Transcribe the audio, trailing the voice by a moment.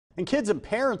And kids and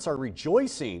parents are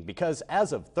rejoicing because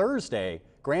as of Thursday,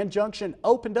 Grand Junction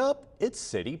opened up its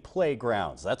city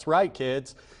playgrounds. That's right,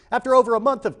 kids. After over a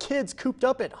month of kids cooped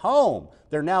up at home,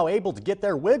 they're now able to get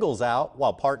their wiggles out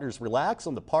while partners relax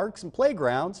on the parks and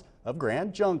playgrounds of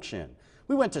Grand Junction.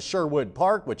 We went to Sherwood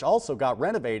Park, which also got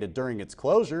renovated during its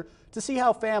closure, to see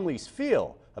how families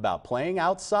feel about playing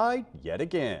outside yet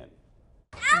again.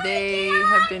 They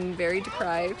have been very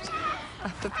deprived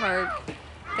of the park.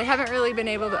 They haven't really been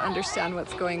able to understand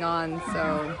what's going on,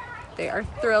 so they are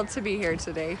thrilled to be here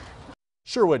today.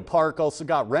 Sherwood Park also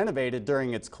got renovated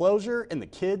during its closure, and the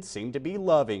kids seem to be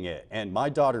loving it. And my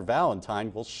daughter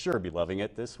Valentine will sure be loving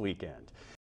it this weekend.